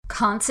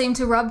Can't seem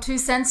to rub 2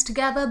 cents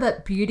together,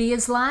 but beauty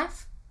is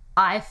life?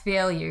 I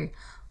feel you.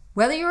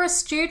 Whether you're a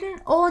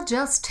student or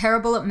just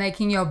terrible at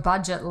making your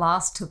budget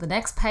last till the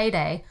next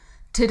payday,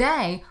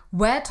 today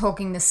we're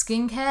talking the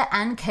skincare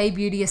and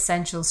K-beauty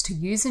essentials to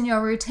use in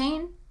your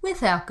routine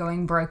without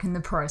going broke in the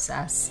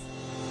process.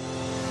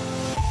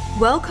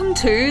 Welcome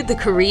to the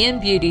Korean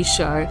Beauty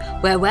Show,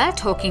 where we're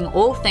talking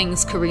all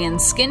things Korean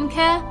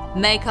skincare,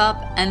 makeup,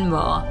 and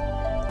more.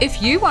 If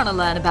you want to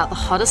learn about the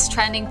hottest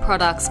trending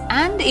products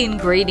and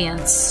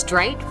ingredients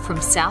straight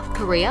from South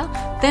Korea,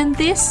 then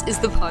this is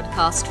the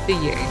podcast for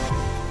you.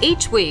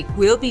 Each week,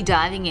 we'll be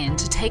diving in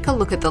to take a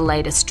look at the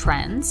latest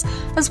trends,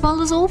 as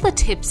well as all the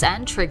tips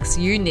and tricks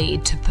you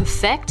need to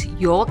perfect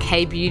your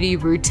K-beauty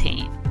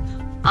routine.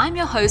 I'm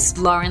your host,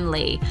 Lauren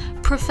Lee,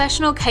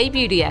 professional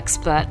K-beauty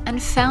expert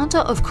and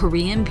founder of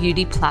Korean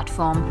beauty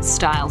platform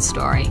Style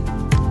Story.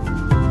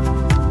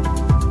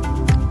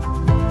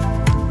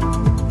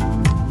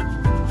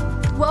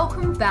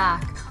 Welcome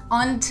back.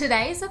 On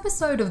today's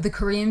episode of the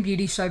Korean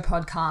Beauty Show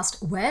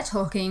podcast, we're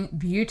talking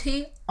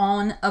beauty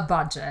on a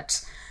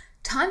budget.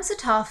 Times are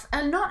tough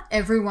and not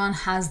everyone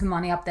has the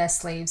money up their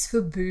sleeves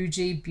for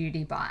bougie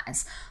beauty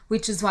buys,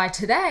 which is why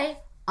today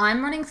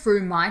I'm running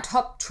through my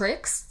top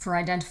tricks for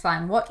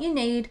identifying what you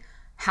need,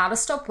 how to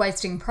stop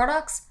wasting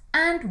products,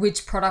 and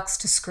which products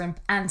to scrimp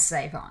and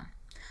save on.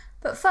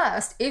 But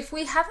first, if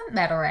we haven't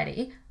met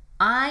already,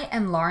 I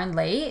am Lauren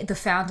Lee, the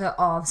founder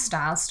of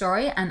Style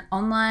Story, an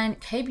online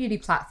K-beauty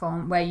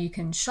platform where you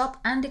can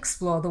shop and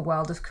explore the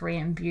world of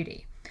Korean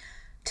beauty.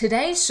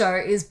 Today's show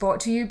is brought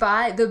to you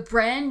by the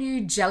brand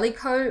new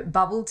Jellicoe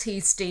Bubble Tea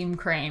Steam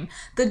Cream,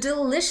 the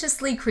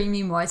deliciously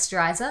creamy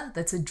moisturizer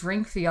that's a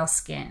drink for your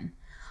skin.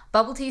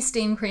 Bubble Tea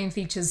Steam Cream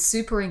features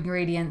super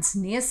ingredients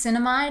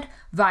niacinamide,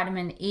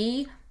 vitamin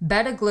E,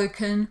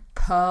 beta-glucan,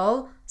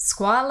 pearl,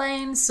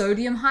 squalane,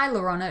 sodium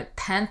hyaluronate,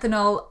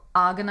 panthenol,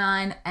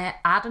 arginine,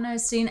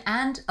 adenosine,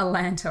 and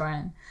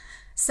allantoin.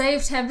 Save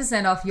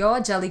 10% off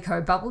your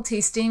Jellicoe Bubble Tea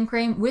Steam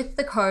Cream with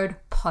the code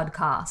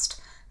PODCAST.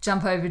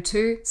 Jump over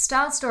to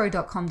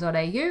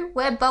stylestory.com.au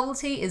where bubble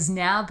tea is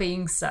now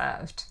being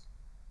served.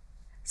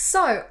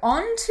 So,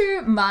 on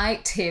to my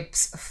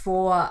tips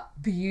for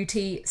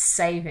beauty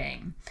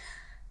saving.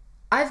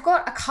 I've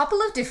got a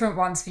couple of different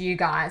ones for you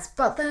guys,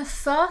 but the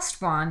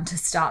first one to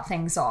start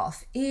things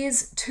off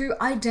is to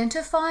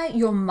identify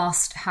your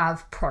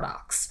must-have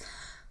products.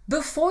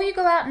 Before you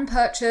go out and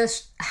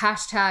purchase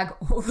hashtag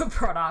all the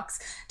products,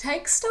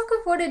 take stock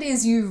of what it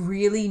is you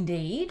really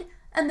need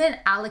and then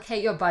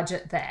allocate your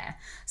budget there.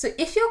 So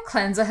if your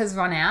cleanser has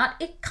run out,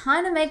 it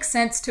kind of makes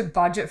sense to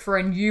budget for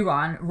a new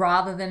one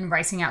rather than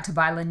racing out to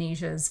buy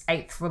Laneija's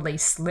 8th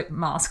release lip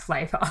mask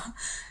flavor.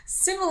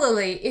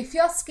 Similarly, if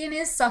your skin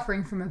is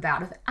suffering from a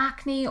bout of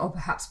acne or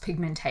perhaps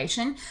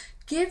pigmentation,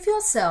 give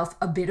yourself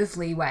a bit of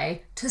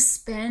leeway to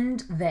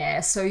spend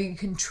there so you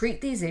can treat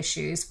these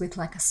issues with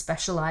like a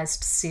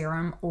specialized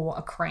serum or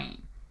a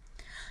cream.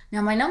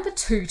 Now, my number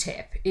 2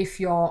 tip, if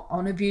you're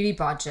on a beauty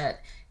budget,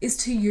 is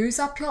to use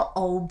up your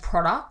old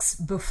products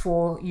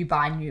before you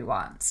buy new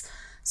ones.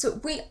 So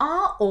we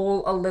are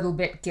all a little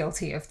bit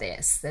guilty of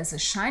this. There's a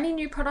shiny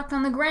new product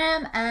on the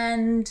gram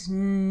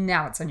and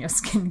now it's on your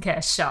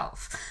skincare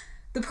shelf.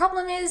 The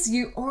problem is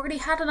you already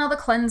had another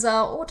cleanser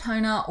or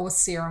toner or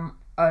serum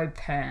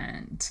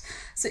opened.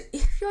 So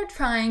if you're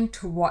trying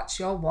to watch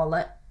your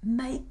wallet,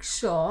 make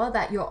sure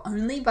that you're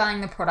only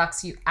buying the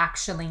products you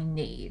actually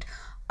need.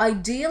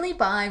 Ideally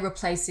by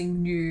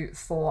replacing new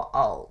for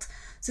old.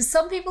 So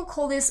some people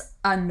call this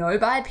a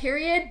no-buy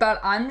period, but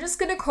I'm just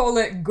going to call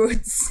it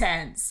good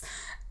sense.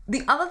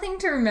 The other thing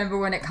to remember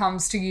when it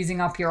comes to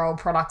using up your old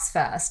products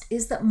first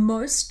is that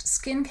most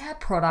skincare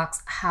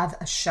products have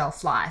a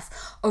shelf life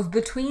of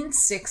between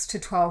 6 to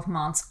 12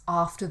 months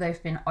after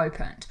they've been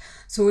opened.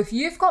 So if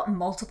you've got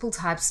multiple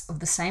types of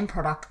the same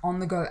product on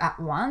the go at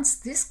once,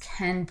 this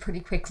can pretty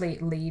quickly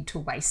lead to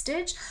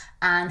wastage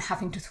and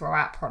having to throw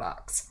out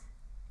products.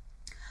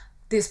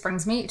 This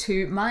brings me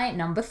to my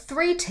number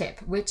 3 tip,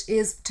 which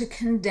is to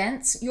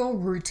condense your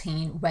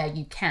routine where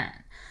you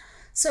can.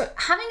 So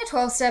having a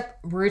 12-step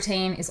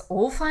routine is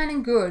all fine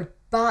and good,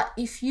 but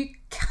if you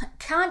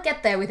can't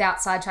get there without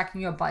sidetracking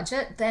your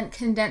budget, then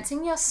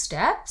condensing your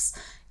steps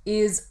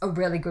is a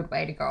really good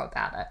way to go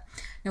about it.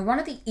 Now, one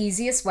of the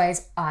easiest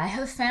ways I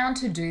have found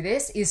to do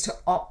this is to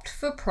opt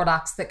for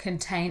products that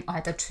contain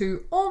either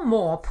 2 or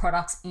more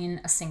products in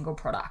a single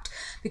product,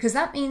 because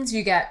that means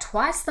you get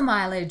twice the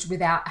mileage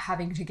without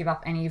having to give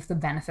up any of the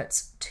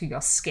benefits to your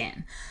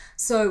skin.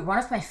 So one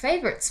of my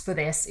favorites for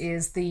this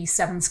is the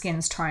 7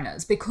 Skins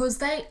toners, because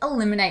they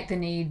eliminate the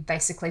need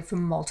basically for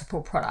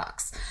multiple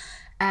products.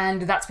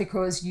 And that's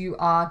because you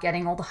are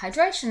getting all the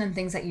hydration and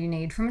things that you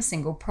need from a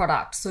single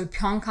product. So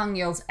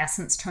Pyeongkang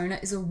Essence Toner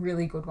is a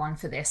really good one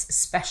for this,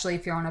 especially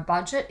if you're on a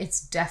budget. It's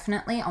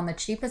definitely on the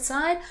cheaper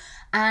side,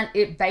 and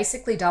it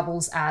basically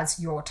doubles as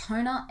your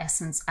toner,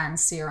 essence, and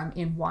serum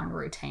in one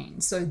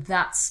routine. So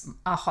that's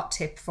a hot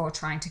tip for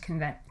trying to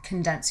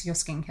condense your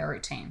skincare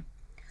routine.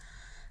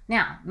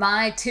 Now,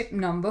 my tip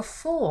number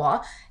 4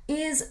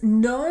 is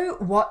know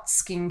what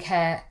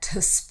skincare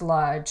to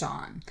splurge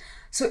on.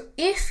 So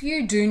if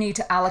you do need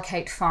to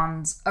allocate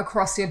funds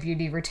across your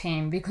beauty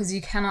routine because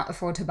you cannot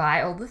afford to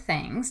buy all the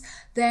things,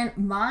 then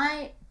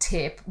my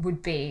tip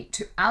would be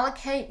to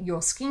allocate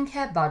your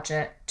skincare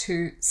budget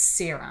to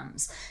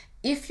serums.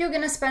 If you're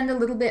going to spend a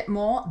little bit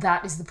more,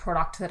 that is the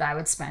product that I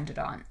would spend it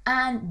on.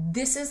 And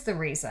this is the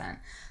reason.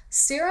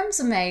 Serums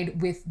are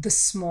made with the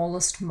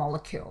smallest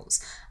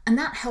molecules, and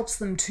that helps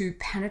them to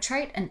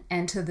penetrate and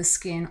enter the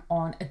skin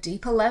on a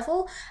deeper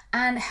level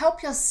and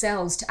help your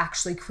cells to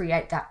actually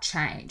create that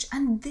change.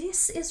 And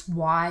this is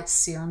why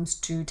serums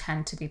do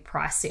tend to be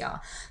pricier.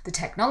 The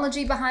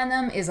technology behind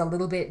them is a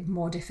little bit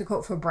more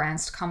difficult for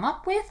brands to come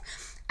up with.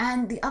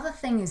 And the other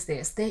thing is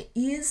this, there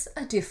is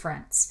a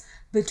difference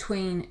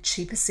between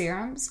cheaper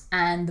serums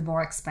and the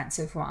more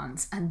expensive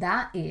ones, and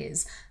that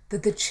is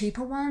that the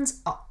cheaper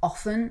ones are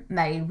often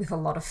made with a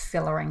lot of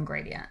filler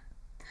ingredient.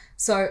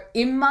 So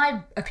in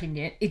my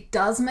opinion, it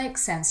does make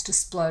sense to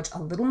splurge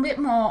a little bit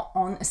more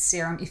on a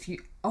serum if you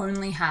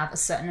only have a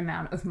certain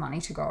amount of money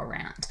to go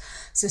around.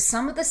 So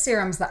some of the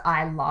serums that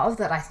I love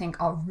that I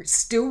think are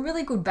still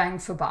really good bang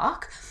for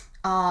buck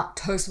are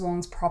Toast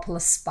Wong's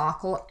Propolis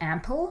Sparkle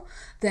Ampoule,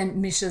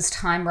 then Mish's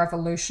Time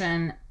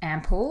Revolution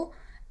Ampoule,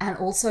 and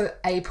also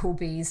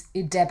Applebee's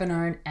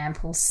Idebenone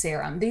Ampoule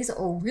Serum. These are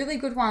all really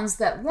good ones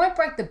that won't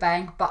break the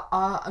bank, but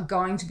are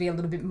going to be a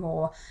little bit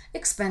more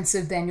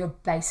expensive than your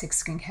basic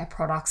skincare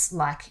products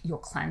like your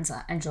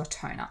cleanser and your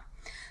toner.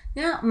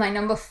 Now, my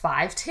number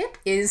 5 tip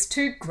is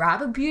to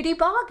grab a beauty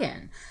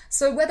bargain.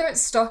 So whether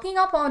it's stocking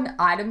up on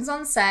items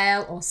on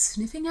sale or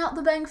sniffing out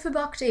the bang for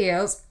buck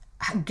deals,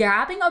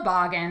 grabbing a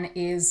bargain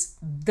is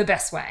the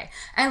best way.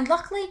 And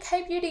luckily,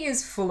 K-Beauty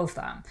is full of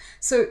them.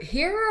 So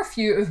here are a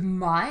few of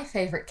my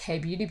favorite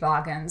K-Beauty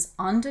bargains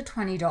under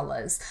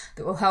 $20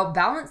 that will help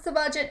balance the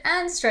budget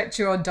and stretch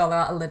your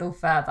dollar a little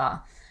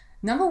further.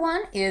 Number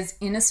 1 is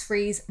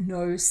Innisfree's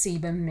No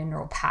Sebum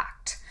Mineral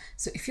Pact.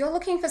 So if you're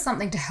looking for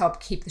something to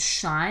help keep the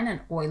shine and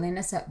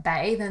oiliness at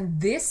bay, then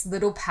this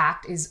little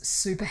pact is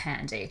super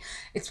handy.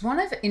 It's one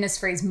of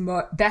Innisfree's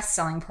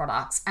best-selling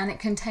products, and it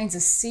contains a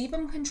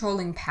sebum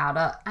controlling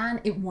powder,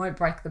 and it won't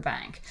break the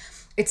bank.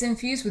 It's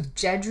infused with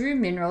Jeju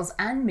minerals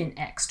and mint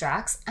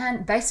extracts,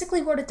 and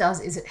basically what it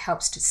does is it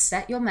helps to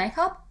set your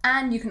makeup,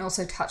 and you can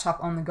also touch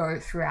up on the go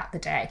throughout the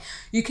day.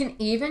 You can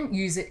even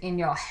use it in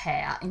your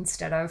hair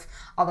instead of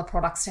other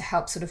products to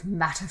help sort of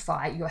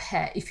mattify your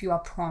hair if you are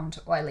prone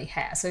to oily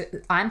hair. So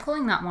I'm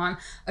calling that one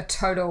a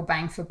total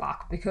bang for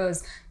buck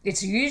because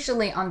it's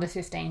usually under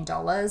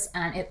 $15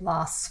 and it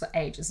lasts for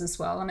ages as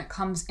well, and it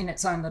comes in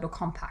its own little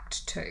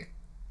compact too.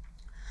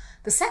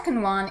 The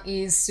second one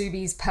is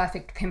Subi's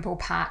Perfect Pimple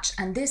Patch,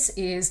 and this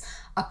is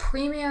a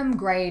premium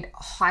grade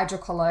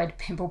hydrocolloid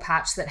pimple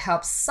patch that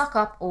helps suck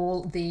up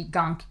all the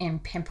gunk in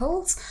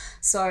pimples.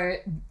 So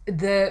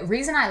the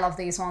reason I love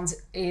these ones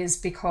is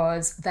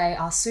because they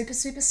are super,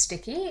 super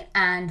sticky,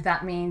 and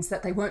that means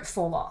that they won't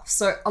fall off.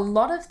 So a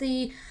lot of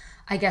the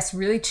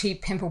really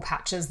cheap pimple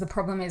patches, the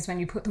problem is when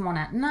you put them on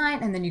at night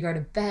and then you go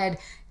to bed,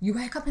 you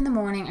wake up in the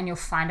morning and you'll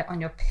find it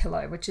on your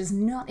pillow, which is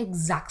not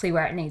exactly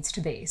where it needs to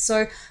be.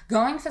 So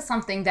going for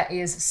something that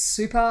is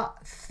super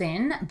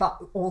thin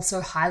but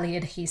also highly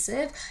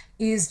adhesive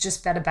is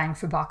just better bang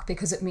for buck,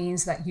 because it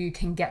means that you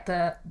can get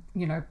the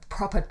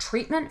proper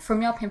treatment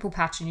from your pimple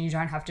patch and you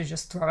don't have to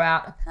just throw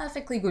out a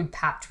perfectly good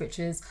patch, which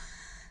is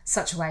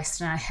such a waste,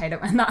 and I hate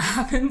it when that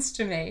happens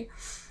to me.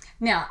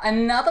 Now,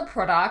 another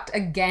product,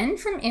 again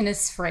from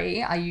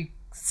Innisfree, are you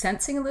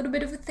sensing a little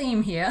bit of a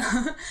theme here,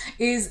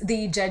 is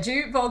the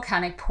Jeju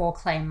Volcanic Pore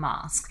Clay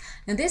Mask.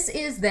 Now, this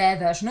is their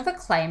version of a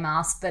clay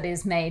mask that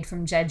is made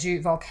from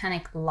Jeju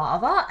volcanic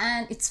lava,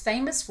 and it's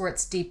famous for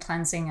its deep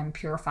cleansing and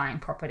purifying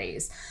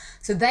properties.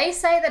 So they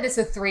say that it's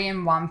a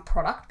 3-in-1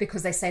 product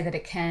because they say that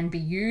it can be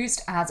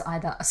used as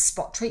either a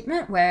spot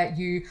treatment where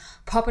you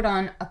pop it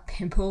on a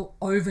pimple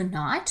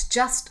overnight,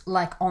 just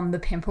like on the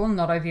pimple,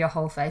 not over your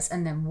whole face,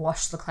 and then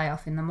wash the clay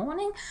off in the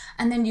morning.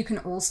 And then you can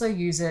also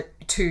use it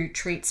to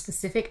treat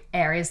specific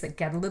areas that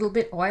get a little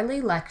bit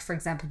oily, like for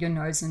example, your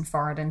nose and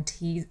forehead and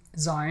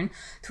T-zone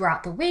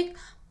throughout the week,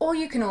 or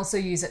you can also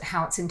use it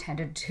how it's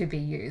intended to be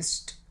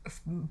used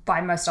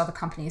by most other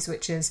companies,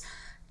 which is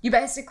you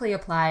basically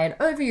apply it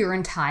over your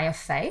entire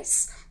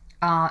face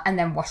and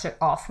then wash it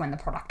off when the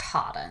product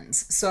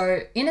hardens.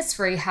 So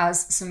Innisfree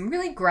has some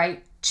really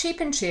great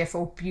cheap and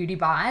cheerful beauty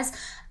buys,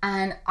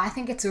 and I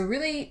think it's a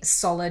really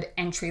solid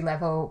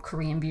entry-level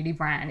Korean beauty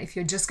brand. If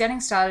you're just getting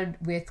started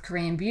with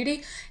Korean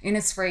beauty,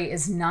 Innisfree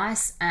is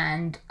nice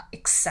and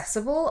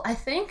accessible, I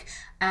think,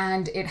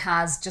 and it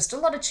has just a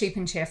lot of cheap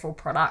and cheerful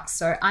products.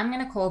 So I'm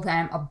going to call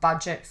them a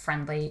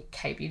budget-friendly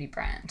K-beauty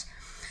brand.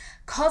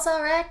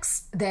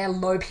 COSRX, their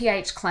low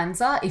pH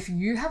cleanser. If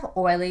you have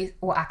oily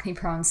or acne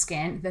prone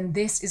skin, then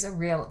this is a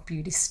real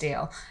beauty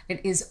steal.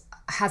 It is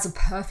has a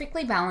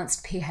perfectly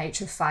balanced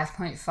pH of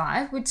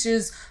 5.5, which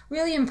is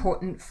really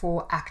important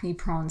for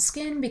acne-prone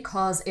skin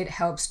because it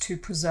helps to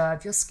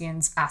preserve your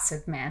skin's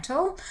acid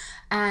mantle,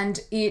 and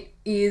it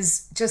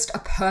is just a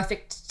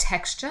perfect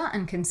texture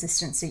and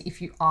consistency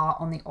if you are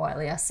on the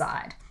oilier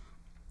side.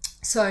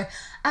 So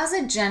as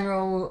a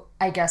general,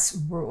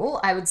 rule,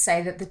 I would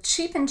say that the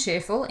cheap and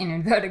cheerful, in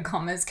inverted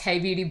commas,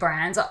 K-beauty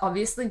brands are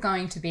obviously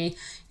going to be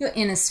your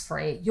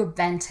Innisfree, your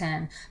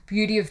Benton,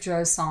 Beauty of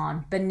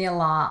Joseon,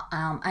 Banilla,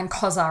 and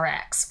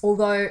COSRX.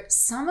 Although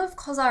some of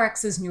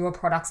COSRX's newer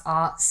products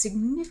are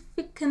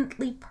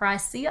significantly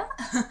pricier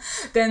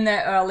than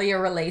their earlier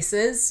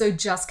releases, so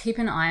just keep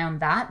an eye on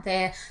that.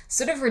 They're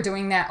sort of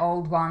redoing their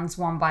old ones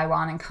one by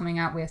one and coming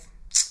out with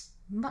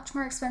much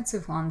more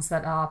expensive ones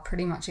that are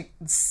pretty much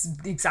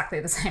exactly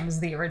the same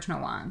as the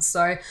original ones.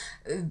 So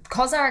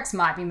COSRX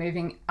might be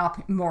moving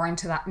up more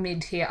into that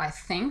mid-tier, I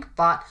think,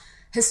 but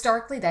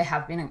historically they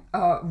have been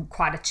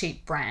quite a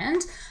cheap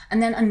brand.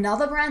 And then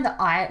another brand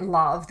that I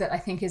love that I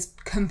think is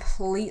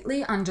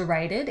completely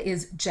underrated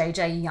is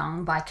JJ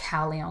Young by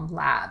Kalion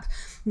Lab.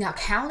 Now,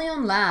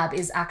 Kalion Lab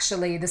is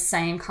actually the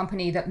same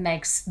company that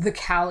makes the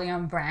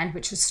Kalion brand,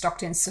 which is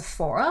stocked in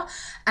Sephora.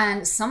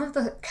 And some of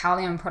the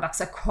Kalion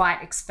products are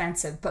quite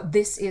expensive, but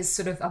this is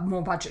sort of a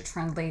more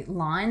budget-friendly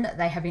line that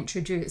they have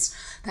introduced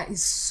that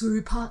is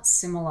super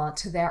similar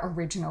to their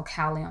original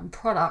Kalion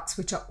products,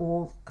 which are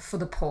all for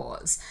the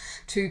pores,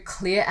 to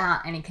clear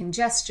out any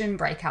congestion,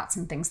 breakouts,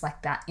 and things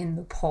like that in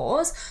the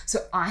pores.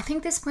 So I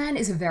think this brand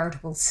is a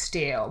veritable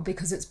steal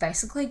because it's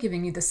basically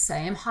giving you the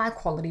same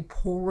high-quality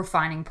pore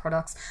refining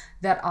products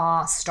that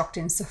are stocked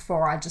in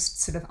Sephora,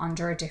 just sort of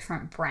under a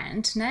different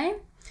brand name.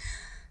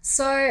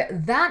 So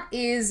that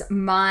is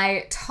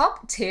my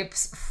top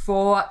tips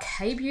for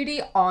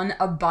K-beauty on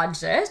a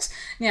budget.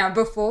 Now,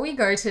 before we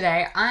go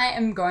today, I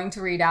am going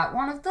to read out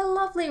one of the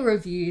lovely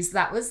reviews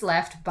that was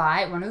left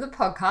by one of the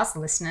podcast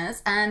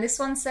listeners. And this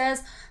one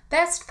says,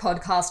 "Best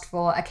podcast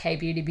for a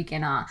K-beauty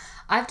beginner.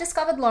 I've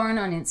discovered Lauren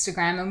on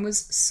Instagram and was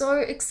so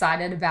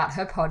excited about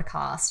her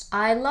podcast.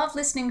 I love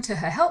listening to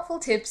her helpful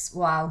tips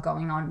while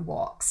going on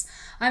walks.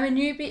 I'm a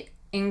newbie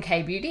in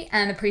K-beauty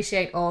and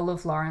appreciate all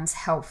of Lauren's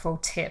helpful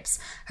tips.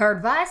 Her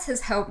advice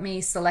has helped me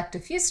select a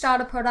few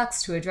starter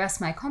products to address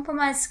my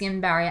compromised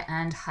skin barrier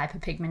and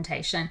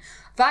hyperpigmentation.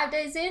 5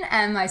 days in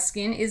and my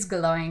skin is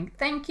glowing.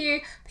 Thank you.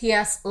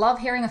 P.S. Love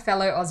hearing a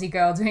fellow Aussie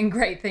girl doing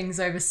great things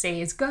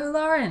overseas. Go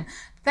Lauren."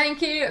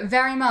 Thank you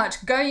very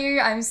much. Go you.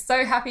 I'm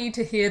so happy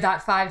to hear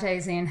that 5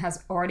 days in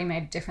has already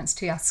made a difference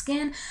to your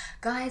skin.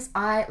 Guys,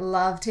 I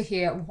love to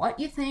hear what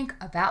you think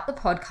about the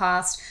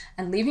podcast,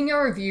 and leaving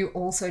your review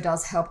also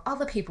does help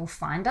other people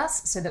find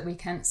us so that we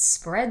can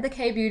spread the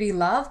K-beauty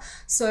love.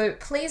 So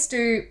please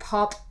do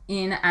pop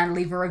in and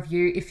leave a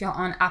review if you're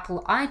on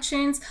Apple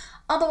iTunes.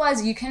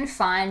 Otherwise, you can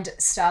find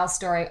Style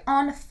Story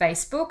on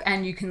Facebook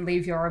and you can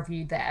leave your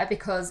review there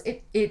because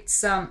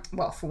it's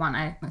well, for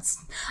one,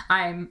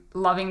 I'm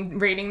loving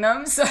reading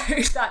them, so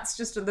that's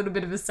just a little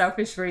bit of a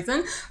selfish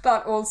reason,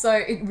 but also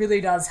it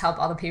really does help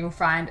other people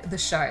find the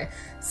show.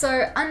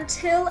 So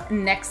until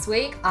next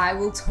week, I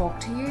will talk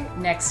to you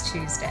next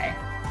Tuesday.